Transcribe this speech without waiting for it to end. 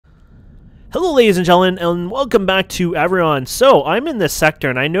Hello ladies and gentlemen, and welcome back to Avorion. So, I'm in this sector,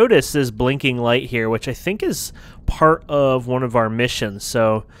 and I noticed this blinking light here, which I think is part of one of our missions.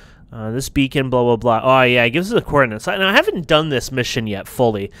 So, this beacon, blah blah blah. Oh yeah, it gives us the coordinates. And I haven't done this mission yet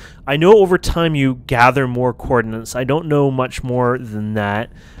fully. I know over time you gather more coordinates. I don't know much more than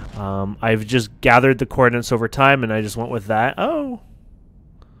that. I've just gathered the coordinates over time, and I just went with that. Oh,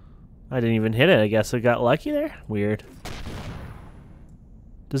 I didn't even hit it. I guess I got lucky there. Weird.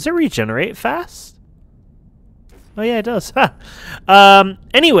 Does it regenerate fast? Oh yeah, it does.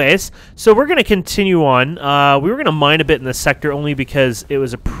 Anyways, so we're going to continue on. We were going to mine a bit in this sector only because it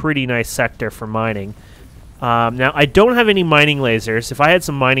was a pretty nice sector for mining. Now, I don't have any mining lasers. If I had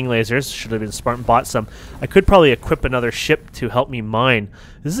some mining lasers, should have been smart and bought some, I could probably equip another ship to help me mine.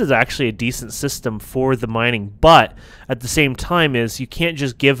 This is actually a decent system for the mining, but at the same time is you can't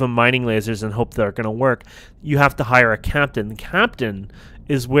just give them mining lasers and hope they're going to work. You have to hire a captain. The captain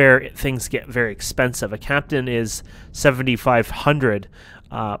is where things get very expensive. A captain is 7,500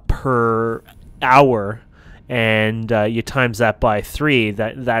 per hour, and you times that by 3.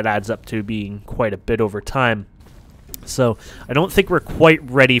 That adds up to being quite a bit over time. So I don't think we're quite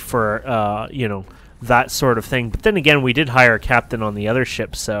ready for you know, that sort of thing. But then again, we did hire a captain on the other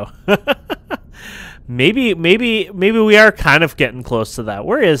ship, so maybe we are kind of getting close to that.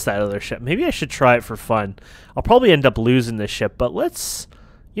 Where is that other ship? Maybe I should try it for fun. I'll probably end up losing this ship, but let's.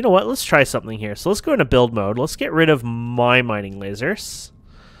 You know what? Let's try something here. So let's go into build mode. Let's get rid of my mining lasers.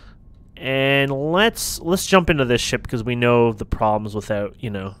 And let's jump into this ship because we know the problems without, you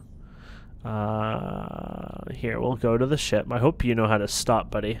know. Here, we'll go to the ship. I hope you know how to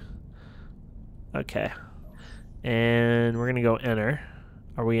stop, buddy. Okay. And we're going to go enter.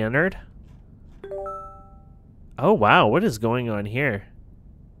 Are we entered? Oh, wow. What is going on here?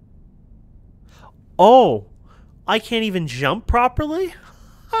 Oh, I can't even jump properly?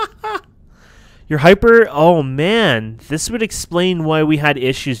 Your hyper... Oh, man. This would explain why we had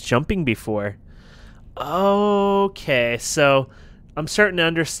issues jumping before. Okay, so I'm starting to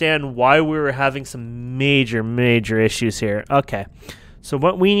understand why we were having some major issues here. Okay, so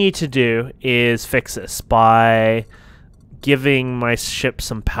what we need to do is fix this by giving my ship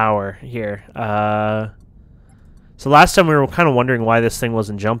some power here. So last time we were kind of wondering why this thing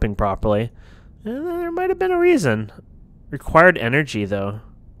wasn't jumping properly. There might have been a reason. Required energy, though.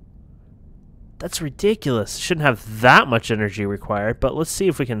 That's ridiculous. Shouldn't have that much energy required, but let's see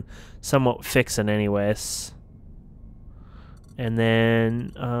if we can somewhat fix it anyways. And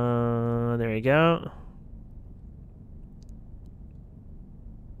then, there you go.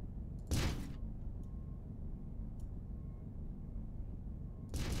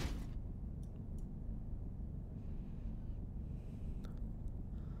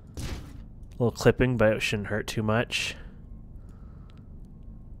 A little clipping, but it shouldn't hurt too much.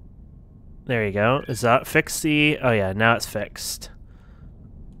 There you go. Is that fixed the... Oh yeah, now it's fixed.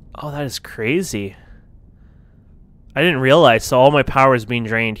 Oh, that is crazy. I didn't realize, so all my power is being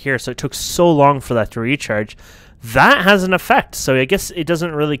drained here, so it took so long for that to recharge. That has an effect, so I guess it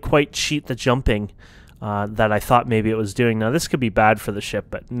doesn't really quite cheat the jumping that I thought maybe it was doing. Now, this could be bad for the ship,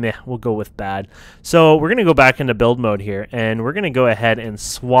 but meh, we'll go with bad. So we're going to go back into build mode here, and we're going to go ahead and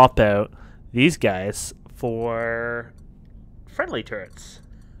swap out these guys for friendly turrets.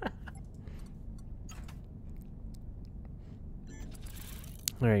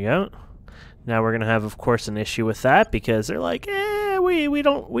 There you go. Now we're gonna have, of course, an issue with that because they're like, we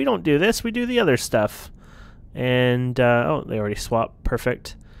don't do this. We do the other stuff. And oh, they already swapped.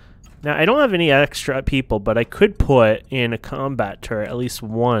 Perfect. Now I don't have any extra people, but I could put in a combat turret, at least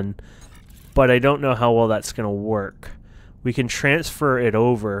one. But I don't know how well that's gonna work. We can transfer it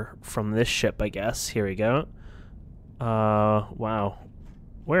over from this ship, I guess. Here we go. Wow.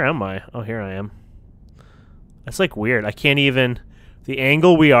 Where am I? Oh, here I am. That's like weird. I can't even. The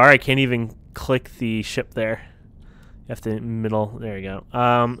angle we are, I can't even click the ship there. You have to middle. There you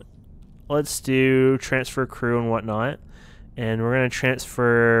go. Let's do transfer crew and whatnot. And we're going to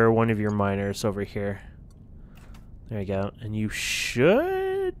transfer one of your miners over here. There you go. And you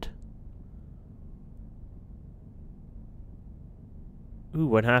should... Ooh,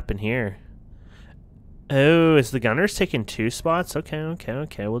 what happened here? Oh, is the gunners taking 2 spots? Okay,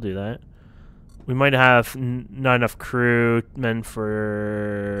 we'll do that. We might have not enough crew men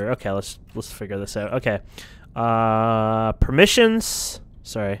for... Okay, let's figure this out. Okay. Permissions.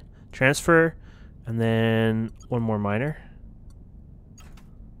 Sorry. Transfer. And then one more miner.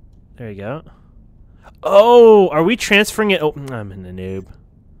 There you go. Oh, are we transferring it? Oh, I'm in the noob.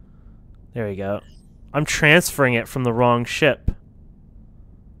 There you go. I'm transferring it from the wrong ship.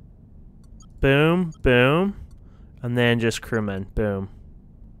 Boom, boom. And then just crewmen. Boom.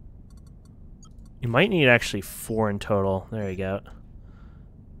 You might need actually 4 in total. There you go.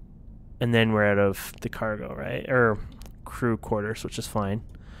 And then we're out of the cargo, right? Or crew quarters, which is fine.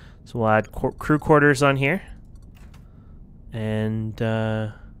 So we'll add crew quarters on here. And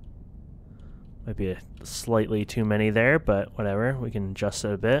might be slightly too many there, but whatever. We can adjust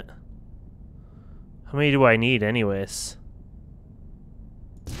it a bit. How many do I need anyways?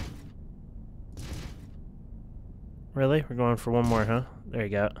 Really? We're going for one more, huh? There you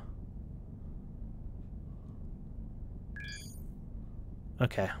go.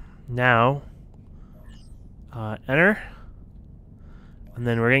 Okay. Now, enter. And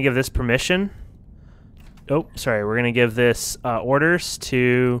then we're going to give this permission. Oh, sorry. We're going to give this orders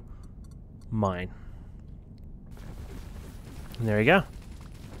to mine. And there you go.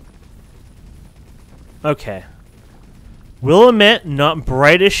 Okay. Will admit, not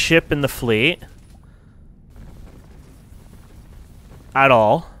brightest ship in the fleet. At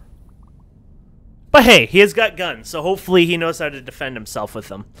all. But hey, he has got guns, so hopefully he knows how to defend himself with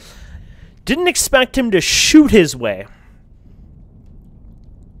them. Didn't expect him to shoot his way.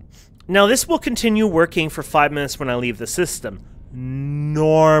 Now this will continue working for 5 minutes when I leave the system.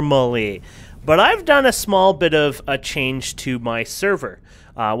 Normally. But I've done a small bit of a change to my server.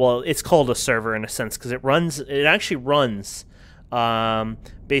 Well, it's called a server in a sense because it actually runs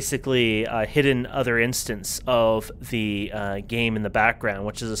basically a hidden other instance of the game in the background,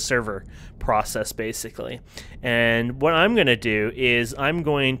 which is a server process basically. And what I'm going to do is I'm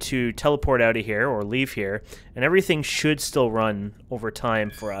going to teleport out of here or leave here, and everything should still run over time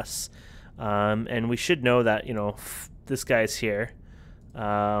for us. And we should know that, you know, this guy's here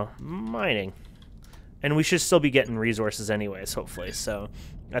mining. And we should still be getting resources anyways, hopefully. So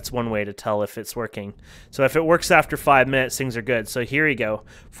that's one way to tell if it's working. So if it works after 5 minutes, things are good. So here we go.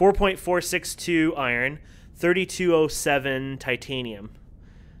 4.462 iron, 3207 titanium.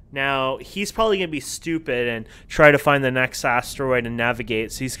 Now, he's probably going to be stupid and try to find the next asteroid and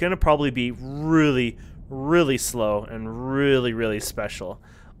navigate. So he's going to probably be really, really slow and really, really special.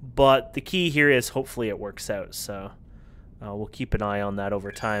 But the key here is hopefully it works out. So we'll keep an eye on that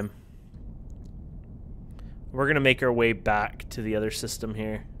over time. We're going to make our way back to the other system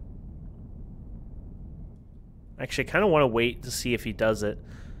here. Actually, I kind of want to wait to see if he does it.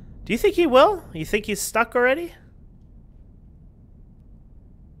 Do you think he will? You think he's stuck already?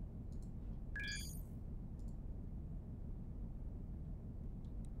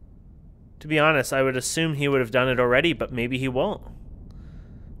 To be honest, I would assume he would have done it already, but maybe he won't.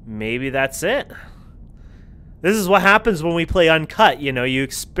 Maybe that's it. This is what happens when we play Uncut. You know, you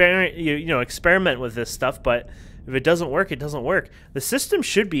experiment with this stuff, but if it doesn't work, it doesn't work. The system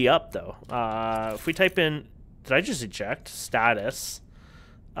should be up though. If we type in, did I just eject? Status.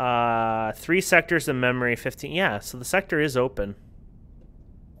 3 sectors in memory, 15. Yeah, so the sector is open.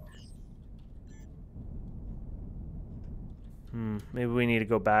 Maybe we need to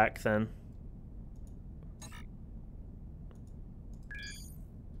go back then.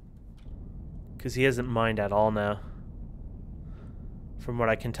 Because he hasn't mined at all now. From what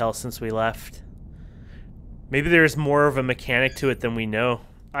I can tell since we left. Maybe there's more of a mechanic to it than we know.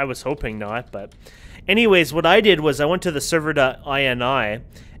 I was hoping not, but... Anyways, what I did was I went to the server.ini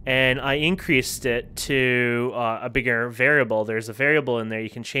and I increased it to a bigger variable. There's a variable in there you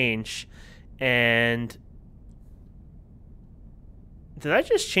can change. And... Did I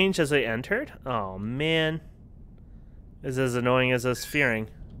just change as I entered? Oh, man. It's as annoying as I was fearing.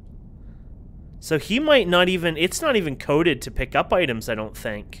 So he might not even... It's not even coded to pick up items, I don't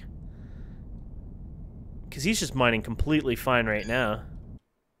think. Because he's just mining completely fine right now.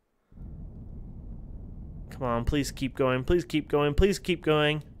 Come on, please keep going. Please keep going. Please keep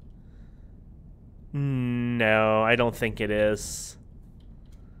going. No, I don't think it is.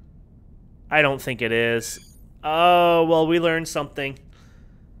 I don't think it is. Oh, well, we learned something.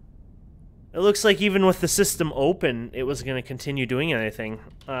 It looks like even with the system open, it was going to continue doing anything.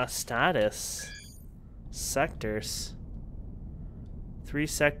 Status. Sectors. 3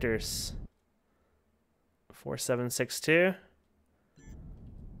 sectors. 4762.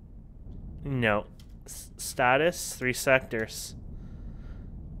 No. Status. 3 sectors.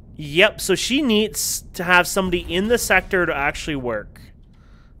 Yep, so she needs to have somebody in the sector to actually work.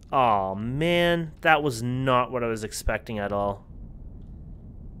 Aw, man. That was not what I was expecting at all.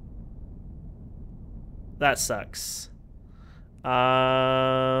 That sucks.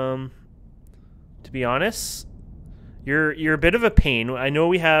 To be honest, you're a bit of a pain. I know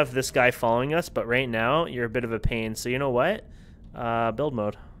we have this guy following us, but right now you're a bit of a pain. So you know what? Build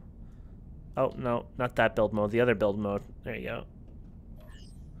mode. Oh, no, not that build mode. The other build mode. There you go.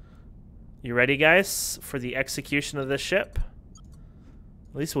 You ready, guys, for the execution of this ship?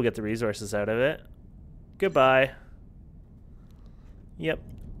 At least we'll get the resources out of it. Goodbye. Yep.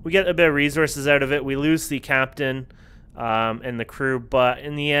 We get a bit of resources out of it. We lose the captain and the crew, but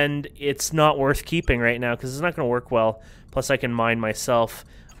in the end, it's not worth keeping right now because it's not going to work well. Plus, I can mine myself.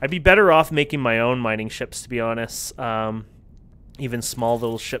 I'd be better off making my own mining ships, to be honest. Even small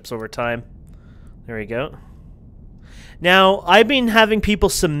little ships over time. There we go. Now, I've been having people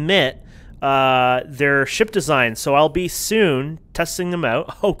submit their ship designs, so I'll be soon testing them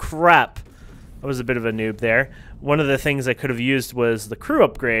out. Oh, crap. I was a bit of a noob there. One of the things I could have used was the crew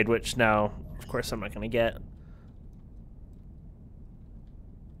upgrade, which now, of course, I'm not going to get.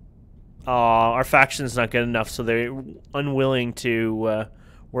 Our faction's not good enough, so they're unwilling to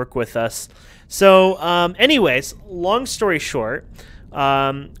work with us. So, anyways, long story short,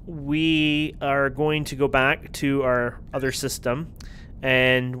 we are going to go back to our other system,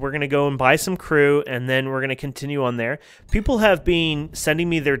 and we're going to go and buy some crew, and then we're going to continue on there. People have been sending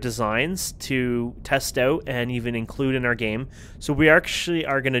me their designs to test out and even include in our game, so we actually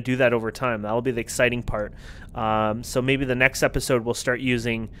are going to do that over time. That'll be the exciting part. So maybe the next episode we'll start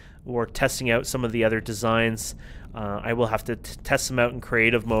using or testing out some of the other designs. I will have to test them out in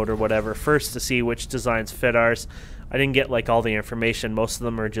creative mode or whatever first to see which designs fit ours. I didn't get like all the information. Most of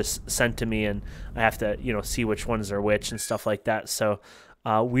them are just sent to me, and I have to, you know, see which ones are which and stuff like that. So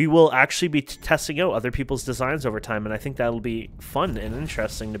we will actually be testing out other people's designs over time, and I think that'll be fun and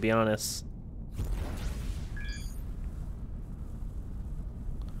interesting, to be honest.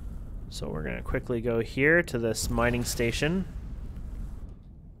 So we're going to quickly go here to this mining station.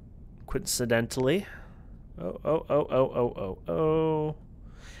 Coincidentally. Oh.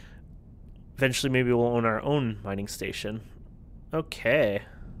 Eventually, maybe we'll own our own mining station. Okay.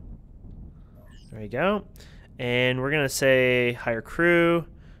 There we go. And we're going to say hire crew.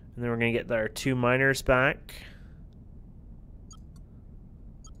 And then we're going to get our 2 miners back.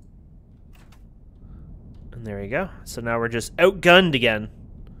 And there we go. So now we're just outgunned again.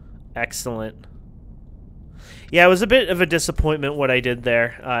 Excellent. Yeah, it was a bit of a disappointment what I did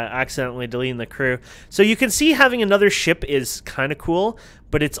there, accidentally deleting the crew. So you can see having another ship is kind of cool,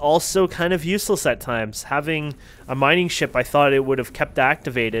 but it's also kind of useless at times. Having a mining ship, I thought it would have kept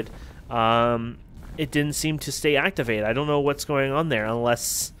activated. It didn't seem to stay activated. I don't know what's going on there,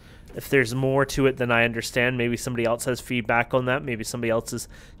 unless if there's more to it than I understand. Maybe somebody else has feedback on that. Maybe somebody else has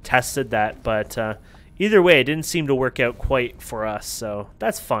tested that, but either way, it didn't seem to work out quite for us, so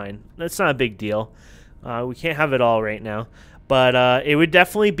that's fine. That's not a big deal. We can't have it all right now, but it would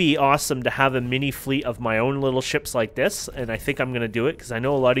definitely be awesome to have a mini fleet of my own little ships like this, and I think I'm going to do it because I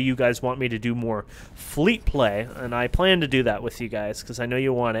know a lot of you guys want me to do more fleet play, and I plan to do that with you guys because I know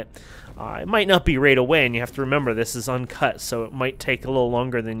you want it. It might not be right away, and you have to remember this is uncut, so it might take a little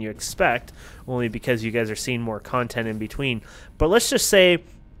longer than you expect, only because you guys are seeing more content in between. But let's just say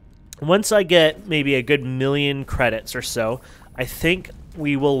once I get maybe a good 1,000,000 credits or so, I think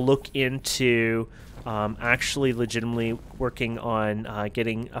we will look into actually legitimately working on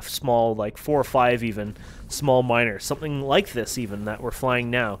getting a small, like 4 or 5 even, small miners, something like this even that we're flying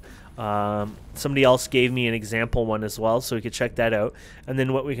now. Somebody else gave me an example one as well, so we could check that out. And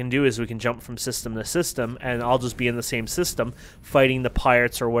then what we can do is we can jump from system to system, and I'll just be in the same system fighting the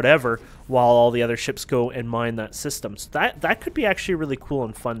pirates or whatever while all the other ships go and mine that system. So that could be actually really cool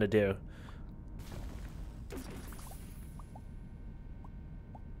and fun to do.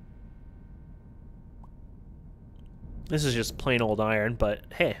 This is just plain old iron, but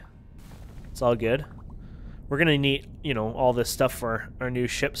hey, it's all good. We're going to need, you know, all this stuff for our new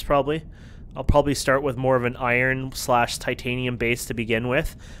ships probably. I'll probably start with more of an iron/titanium base to begin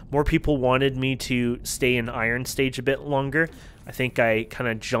with. More people wanted me to stay in iron stage a bit longer. I think I kind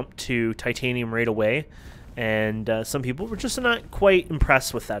of jumped to titanium right away. And some people were just not quite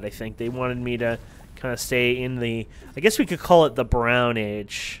impressed with that, I think. They wanted me to kind of stay in the, I guess we could call it the Brown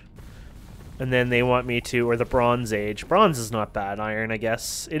Age. And then they want me to, or the Bronze Age. Bronze is not bad. Iron, I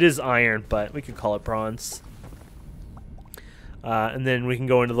guess. It is iron, but we could call it bronze. And then we can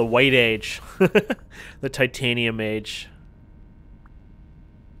go into the White Age. The Titanium Age.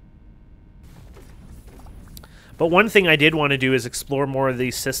 But one thing I did want to do is explore more of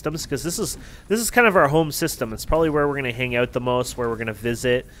these systems, because this is kind of our home system. It's probably where we're going to hang out the most, where we're going to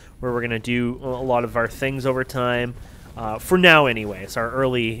visit, where we're going to do a lot of our things over time. For now, anyways, our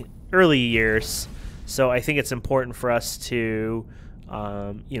early years. So I think it's important for us to,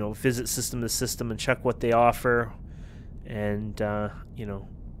 you know, visit system to system and check what they offer, and you know,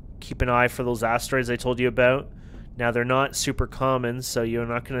 keep an eye for those asteroids I told you about. Now they're not super common, so you're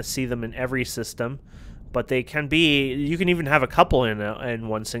not going to see them in every system, but they can be. You can even have a couple in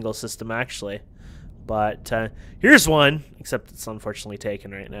one single system actually. But here's one, except it's unfortunately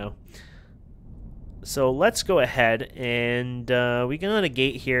taken right now. So let's go ahead and we got a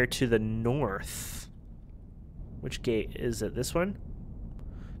gate here to the north. Which gate is it? This one?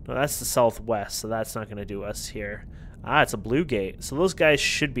 No, that's the southwest, so that's not going to do us here. Ah, it's a blue gate. So those guys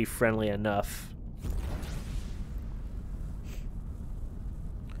should be friendly enough.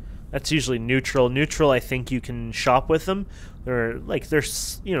 That's usually neutral. Neutral, I think you can shop with them. They're like,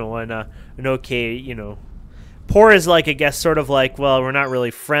 there's, you know, an okay, you know. Poor is like, I guess, sort of like, well, we're not really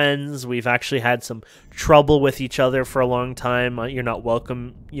friends. We've actually had some trouble with each other for a long time. You're not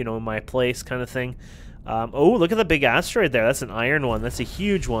welcome, you know, in my place kind of thing. Oh, look at the big asteroid there. That's an iron one. That's a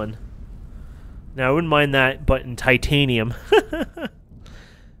huge one. Now, I wouldn't mind that, but in titanium.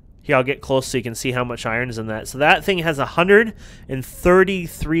 Here, I'll get close so you can see how much iron is in that. So that thing has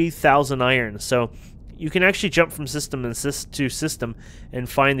 133,000 iron. So you can actually jump from system to system and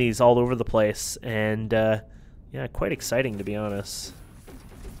find these all over the place. And, yeah, quite exciting, to be honest.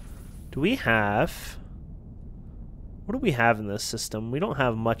 Do we have... What do we have in this system? We don't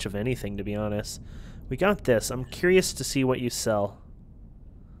have much of anything, to be honest. We got this. I'm curious to see what you sell.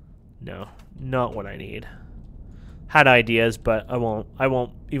 No, not what I need. Had ideas, but I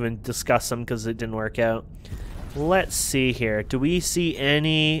won't even discuss them because it didn't work out. Let's see here. Do we see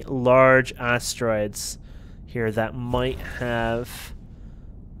any large asteroids here that might have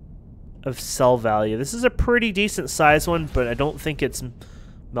of sell value? This is a pretty decent size one, but I don't think it's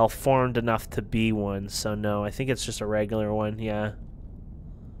malformed enough to be one. So no, I think it's just a regular one. Yeah.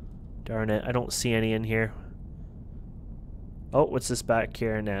 Darn it, I don't see any in here. Oh, what's this back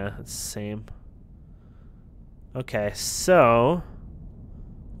here? Nah, it's the same. Okay, so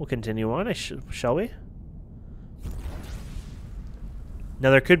we'll continue on, shall we?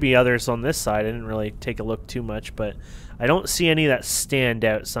 Now, there could be others on this side. I didn't really take a look too much, but I don't see any that stand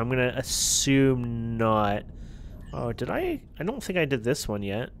out, so I'm going to assume not. Oh, did I? I don't think I did this one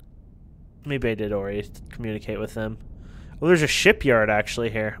yet. Maybe I did already communicate with them. Oh, there's a shipyard actually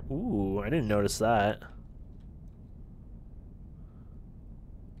here. Ooh, I didn't notice that.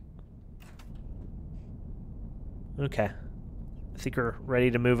 Okay. I think we're ready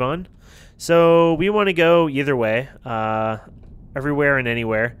to move on. So we want to go either way. Everywhere and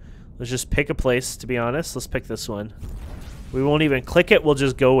anywhere. Let's just pick a place, to be honest. Let's pick this one. We won't even click it. We'll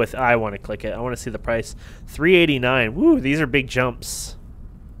just go with... I want to click it. I want to see the price. $389. Woo, these are big jumps.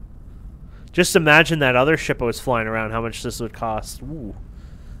 Just imagine that other ship I was flying around, how much this would cost. Ooh.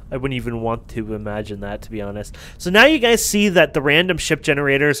 I wouldn't even want to imagine that, to be honest. So now you guys see that the random ship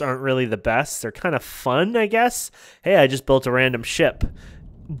generators aren't really the best. They're kind of fun, I guess. Hey, I just built a random ship.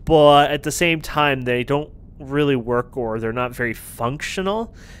 But at the same time, they don't really work, or they're not very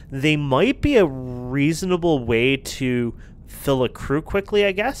functional. They might be a reasonable way to fill a crew quickly,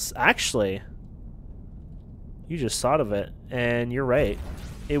 I guess. Actually, you just thought of it, and you're right.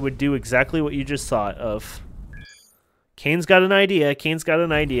 It would do exactly what you just thought of. Kane's got an idea. Kane's got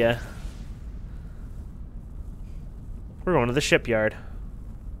an idea. We're going to the shipyard.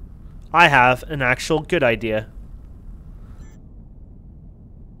 I have an actual good idea.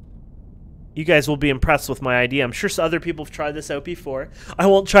 You guys will be impressed with my idea. I'm sure other people have tried this out before. I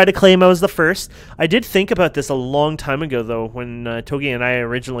won't try to claim I was the first. I did think about this a long time ago, though, when Togi and I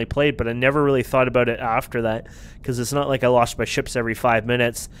originally played, but I never really thought about it after that, because it's not like I lost my ships every 5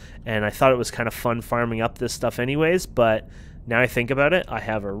 minutes, and I thought it was kind of fun farming up this stuff anyways, but now I think about it, I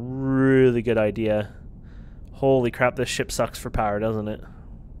have a really good idea. Holy crap, this ship sucks for power, doesn't it?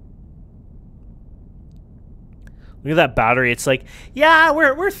 Look at that battery. It's like, yeah,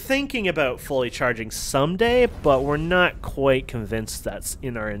 we're thinking about fully charging someday, but we're not quite convinced that's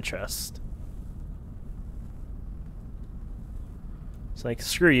in our interest. It's like,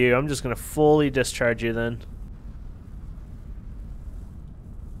 screw you. I'm just going to fully discharge you then.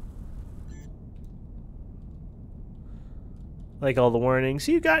 Like all the warnings.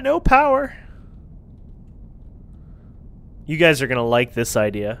 You got no power. You guys are going to like this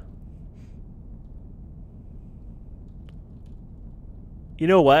idea. You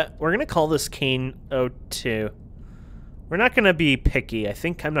know what? We're going to call this Kane 02. We're not going to be picky. I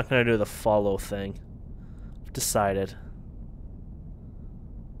think I'm not going to do the follow thing. I've decided.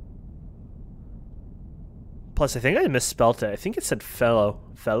 Plus, I think I misspelt it. I think it said fellow.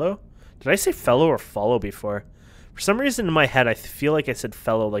 Fellow? Did I say fellow or follow before? For some reason in my head, I feel like I said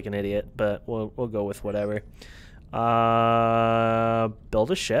fellow like an idiot, but we'll go with whatever.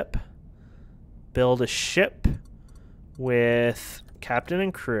 Build a ship. Build a ship with captain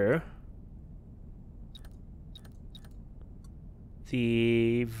and crew.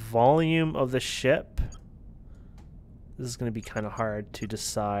 The volume of the ship. This is going to be kind of hard to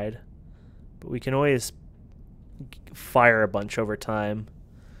decide. But we can always fire a bunch over time.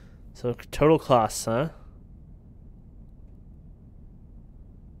 So total costs, huh?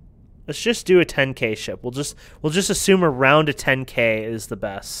 Let's just do a 10K ship. We'll just assume around a 10K is the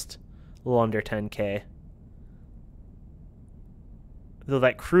best. A little under 10K. Though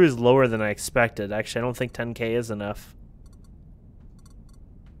that crew is lower than I expected. Actually, I don't think 10K is enough.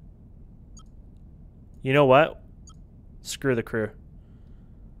 You know what? Screw the crew.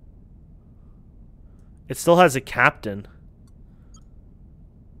 It still has a captain.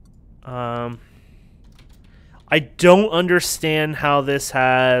 I don't understand how this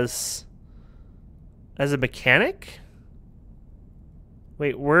has as a mechanic.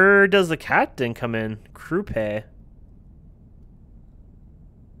 Wait, where does the captain come in? Crew pay.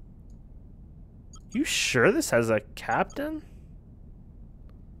 You sure this has a captain?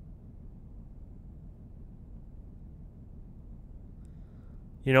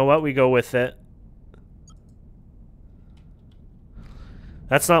 You know what? We go with it.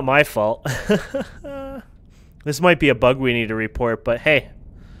 That's not my fault. This might be a bug we need to report, but hey,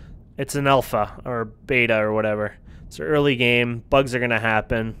 it's an alpha or beta or whatever. It's an early game. Bugs are going to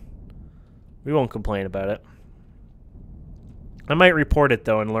happen. We won't complain about it. I might report it,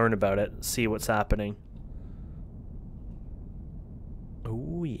 though, and learn about it. See what's happening.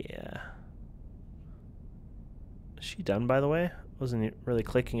 Oh, yeah. Is she done, by the way? Wasn't really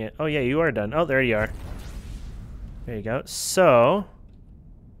clicking it. Oh, yeah, you are done. Oh, there you are. There you go. So...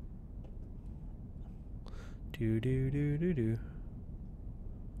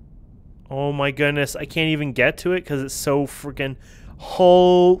 Oh my goodness, I can't even get to it because it's so freaking...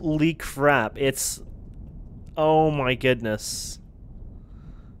 Holy crap, it's... Oh my goodness.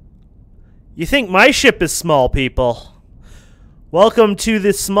 You think my ship is small, people? Welcome to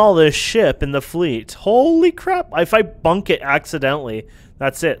the smallest ship in the fleet. Holy crap, if I bunk it accidentally,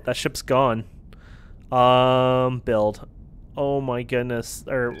 that's it, that ship's gone. Build. Oh my goodness,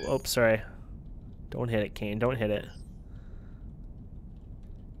 or, oops, sorry. Don't hit it, Kane. Don't hit it.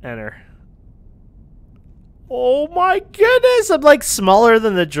 Enter. Oh my goodness! I'm like smaller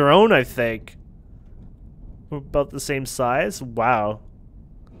than the drone, I think. We're about the same size? Wow.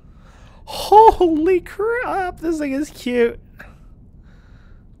 Holy crap! This thing is cute.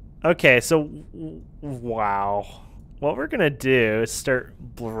 Okay, so... Wow. What we're gonna do is start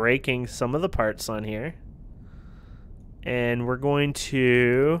breaking some of the parts on here. And we're going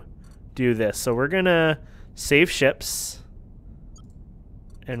to... do this. So we're gonna save ships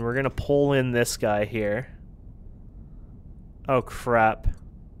and we're gonna pull in this guy here. Oh crap.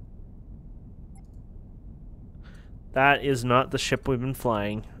 That is not the ship we've been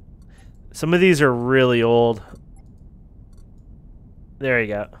flying. Some of these are really old. There you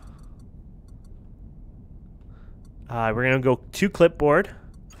go. We're gonna go to clipboard.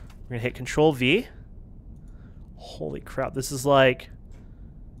 We're gonna hit Control V. Holy crap, this is like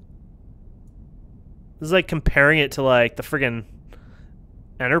comparing it to like the friggin'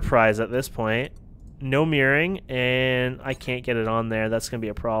 Enterprise at this point. No mirroring, and I can't get it on there. That's gonna be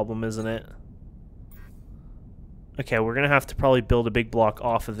a problem, isn't it? Okay, we're gonna have to probably build a big block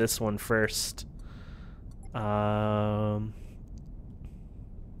off of this one first.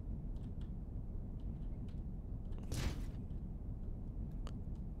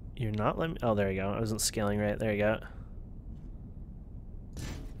 You're not letting me... Oh, there you go. I wasn't scaling right. There you go.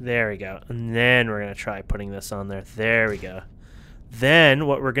 There we go. And then we're going to try putting this on there. There we go. Then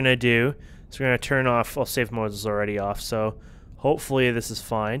what we're going to do is we're going to turn off... Well, safe mode is already off, so hopefully this is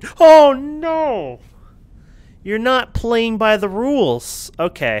fine. Oh, no! You're not playing by the rules.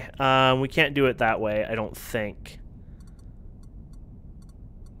 Okay, we can't do it that way, I don't think.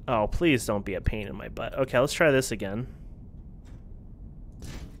 Oh, please don't be a pain in my butt. Okay, let's try this again.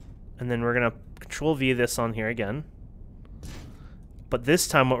 And then we're going to Control V this on here again. But this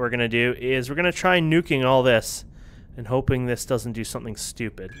time what we're going to do is we're going to try nuking all this and hoping this doesn't do something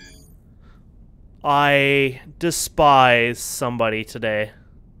stupid. I despise somebody today.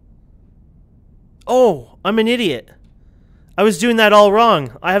 Oh, I'm an idiot. I was doing that all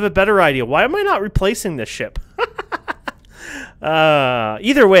wrong. I have a better idea. Why am I not replacing this ship?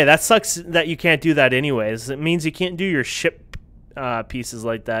 Either way, that sucks that you can't do that anyways. It means you can't do your ship pieces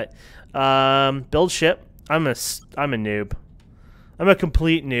like that. Build ship. I'm a noob. I'm a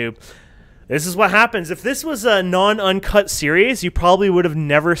complete noob. This is what happens. If this was a non-uncut series, you probably would have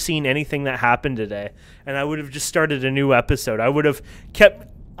never seen anything that happened today. And I would have just started a new episode. I would have kept...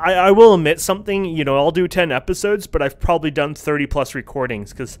 I will admit something. You know, I'll do 10 episodes, but I've probably done 30-plus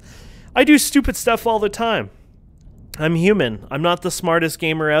recordings because I do stupid stuff all the time. I'm human. I'm not the smartest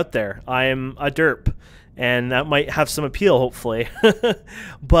gamer out there. I'm a derp. and that might have some appeal, hopefully.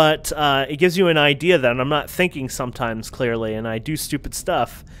 But it gives you an idea that I'm not thinking sometimes clearly, and I do stupid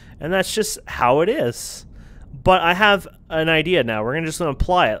stuff, and that's just how it is. But I have an idea now. We're just going to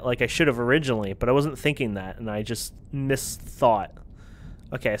apply it like I should have originally, but I wasn't thinking that, and I just misthought.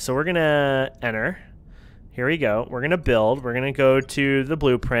 Okay, so we're going to enter. Here we go. We're going to build. We're going to go to the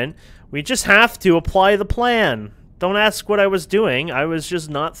blueprint. We just have to apply the plan. Don't ask what I was doing. I was just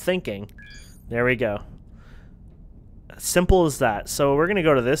not thinking. There we go. Simple as that. So we're going to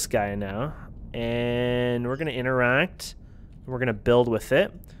go to this guy now, and we're going to interact. We're going to build with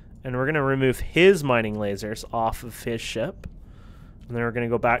it, and we're going to remove his mining lasers off of his ship. And then we're going to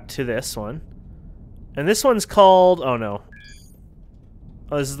go back to this one. And this one's called... Oh, no.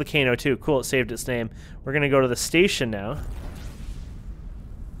 Oh, this is the Kano too. Cool, it saved its name. We're going to go to the station now.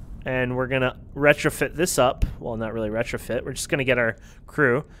 And we're going to retrofit this up. Well, not really retrofit. We're just going to get our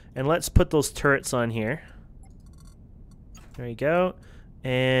crew. And let's put those turrets on here. There you go.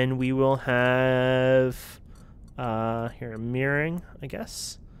 And we will have... here, mirroring, I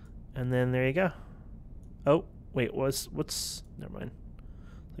guess. And then there you go. Oh, wait, what's... Never mind.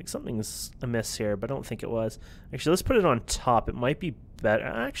 Like something's amiss here, but I don't think it was. Actually, let's put it on top. It might be better.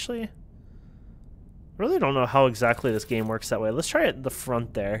 Actually, I really don't know how exactly this game works that way. Let's try it at the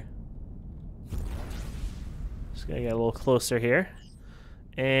front there. Just gonna get a little closer here.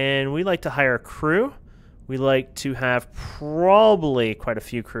 And we like to hire a crew. We like to have probably quite a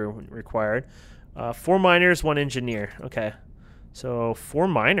few crew required. 4 miners, 1 engineer. Okay. So 4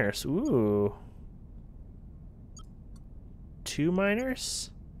 miners. Ooh. 2 miners,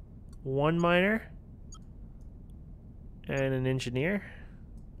 1 miner, and an engineer.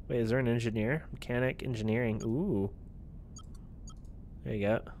 Wait, is there an engineer? Mechanic, engineering. Ooh. There you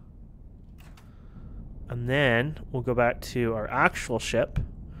go. And then we'll go back to our actual ship,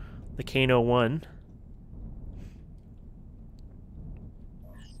 the Kano 1.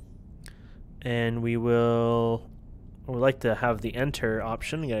 And we will... We'd like to have the enter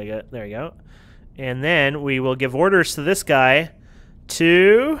option. There you go. And then we will give orders to this guy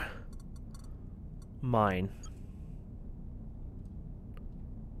to mine.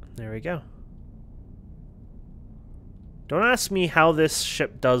 There we go. Don't ask me how this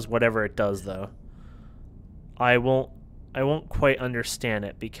ship does whatever it does, though. I won't quite understand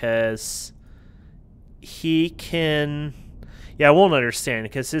it because he can... Yeah, I won't understand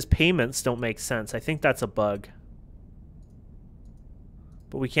because his payments don't make sense. I think that's a bug.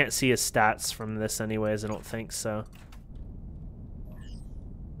 But we can't see his stats from this anyways, I don't think so.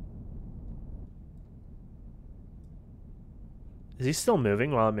 Is he still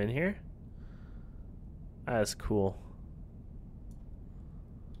moving while I'm in here? That's cool.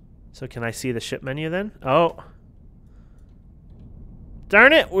 So can I see the ship menu then? Oh.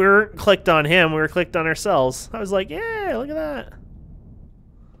 Darn it, we weren't clicked on him, we were clicked on ourselves. I was like, yeah, look at that.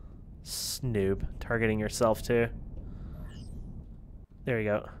 Snoob, targeting yourself too. There you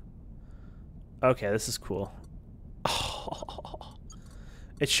go. Okay, this is cool. Oh.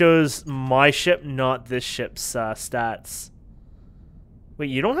 It shows my ship, not this ship's stats.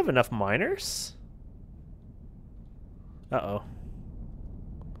 Wait, you don't have enough miners? Uh-oh.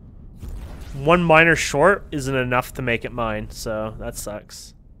 1 miner short isn't enough to make it mine, so that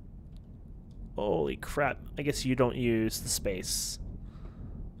sucks. Holy crap. I guess you don't use the space.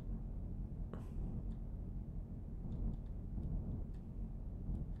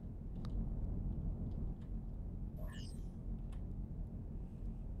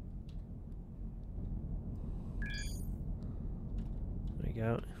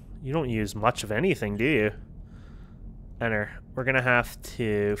 You don't use much of anything, do you? Enter. We're gonna have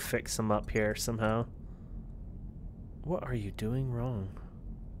to fix them up here somehow. What are you doing wrong?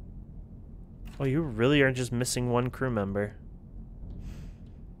 Oh, you really are just missing 1 crew member.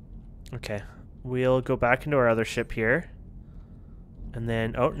 Okay. We'll go back into our other ship here. And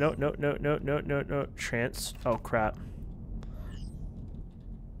then... Oh, no. Oh, crap.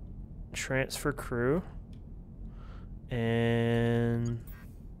 Transfer crew. And...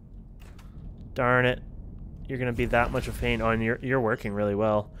 Darn it. You're going to be that much of a pain. Oh, and you're working really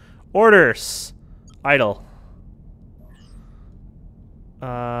well. Orders! Idle.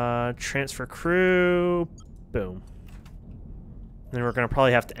 Transfer crew. Boom. Then we're going to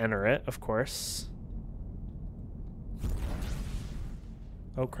probably have to enter it, of course.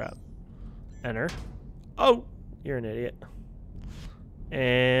 Oh, crap. Enter. Oh! You're an idiot.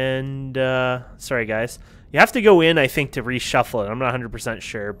 And, sorry, guys. You have to go in, I think, to reshuffle it. I'm not 100%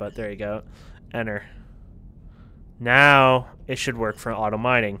 sure, but there you go. Enter. Now, it should work for auto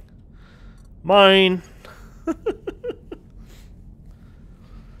mining. Mine!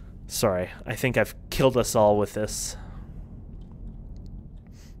 Sorry, I think I've killed us all with this.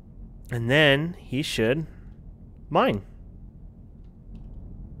 And then he should mine.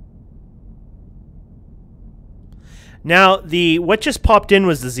 Now, what just popped in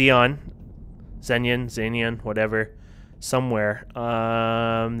was the Xenian, whatever, somewhere.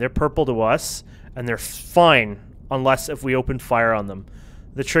 They're purple to us, and they're fine unless if we open fire on them.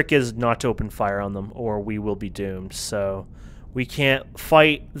 The trick is not to open fire on them, or we will be doomed. So we can't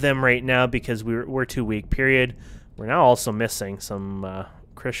fight them right now because we're too weak, period. We're now also missing some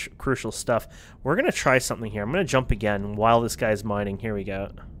crucial stuff. We're going to try something here. I'm going to jump again while this guy's mining. Here we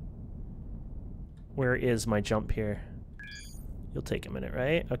go. Where is my jump here? You'll take a minute,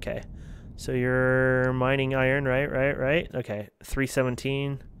 right? Okay. So you're mining iron, right? Okay.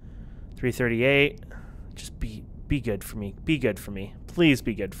 317, 338. Just be good for me. Be good for me. Please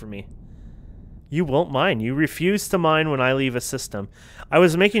be good for me. You won't mine. You refuse to mine when I leave a system. I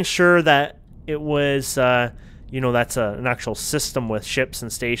was making sure that it was, you know, that's an actual system with ships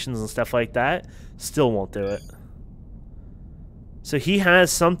and stations and stuff like that. Still won't do it. So he has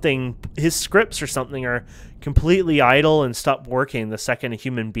something, his scripts or something are completely idle and stop working the second a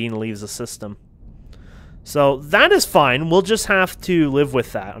human being leaves the system. So that is fine. We'll just have to live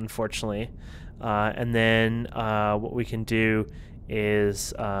with that, unfortunately. And then what we can do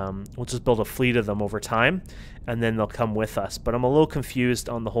is we'll just build a fleet of them over time, and then they'll come with us. But I'm a little confused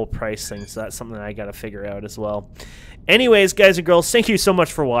on the whole price thing, so that's something I got to figure out as well. Anyways, guys and girls, thank you so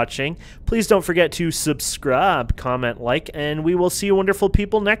much for watching. Please don't forget to subscribe, comment, like, and we will see you wonderful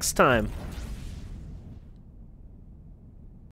people next time.